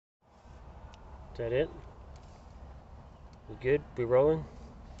Is that it? We good? We rolling?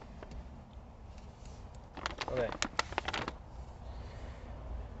 Okay.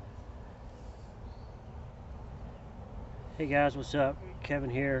 Hey guys, what's up? Kevin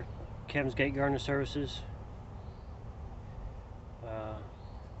here, Kevin's Gate Gardener Services.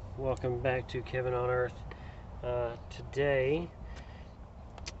 Welcome back to Kevin on Earth. Today,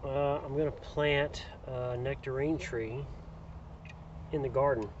 I'm going to plant a nectarine tree in the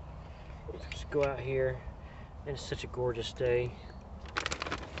garden. Just go out here, and it's such a gorgeous day.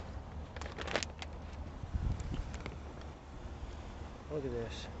 Look at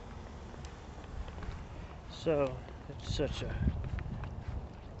this. So, it's such a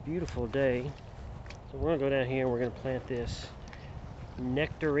beautiful day. So we're going to go down here and we're going to plant this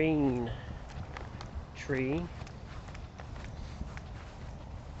nectarine tree.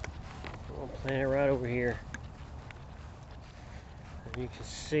 We'll plant it right over here. And you can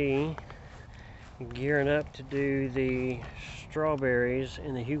see gearing up to do the strawberries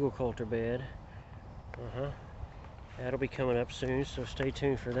in the hugelkultur bed. That'll be coming up soon, so stay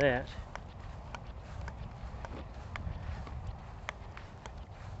tuned for that.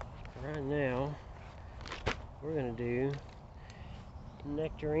 Right now, we're going to do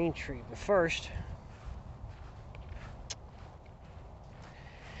nectarine tree, but first,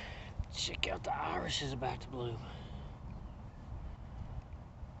 check out the iris is about to bloom.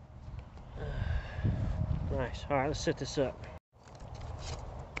 Nice. All right, let's set this up.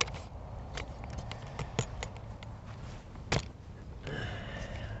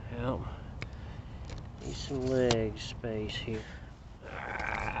 Well, need some leg space here.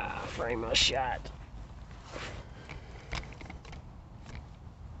 Frame my shot.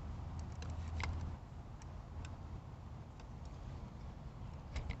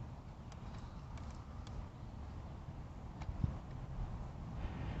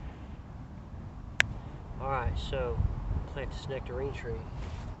 Alright, so plant this nectarine tree.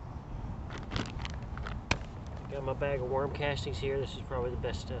 Got my bag of worm castings here. This is probably the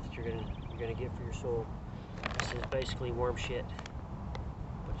best stuff that you're gonna get for your soil. This is basically worm shit,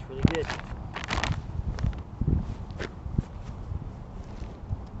 but it's really good.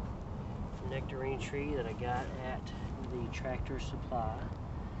 Nectarine tree that I got at the Tractor Supply.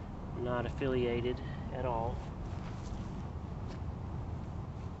 Not affiliated at all.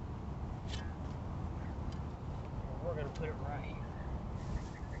 We're going to put it right here.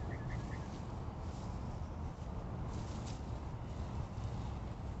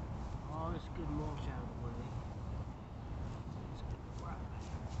 All this good mulch out of the way. Let's get it right.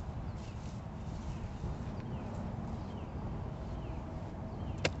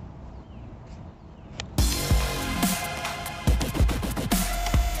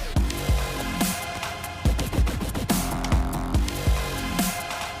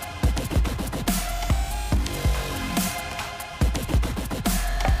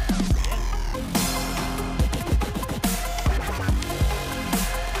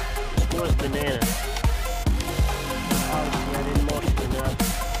 Banana. Obviously I didn't mulch it enough.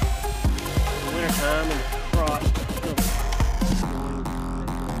 In the wintertime and the frost.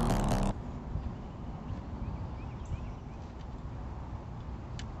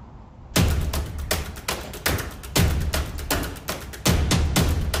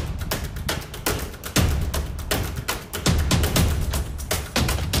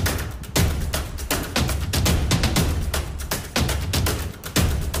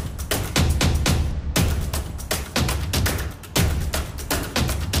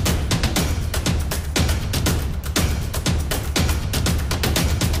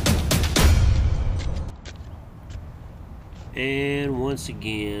 And once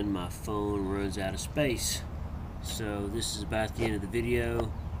again, my phone runs out of space. So this is about the end of the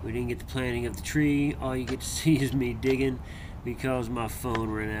video. We didn't get the planting of the tree. All you get to see is me digging because my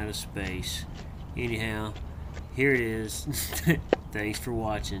phone ran out of space. Anyhow, here it is. Thanks for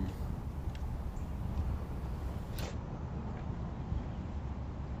watching.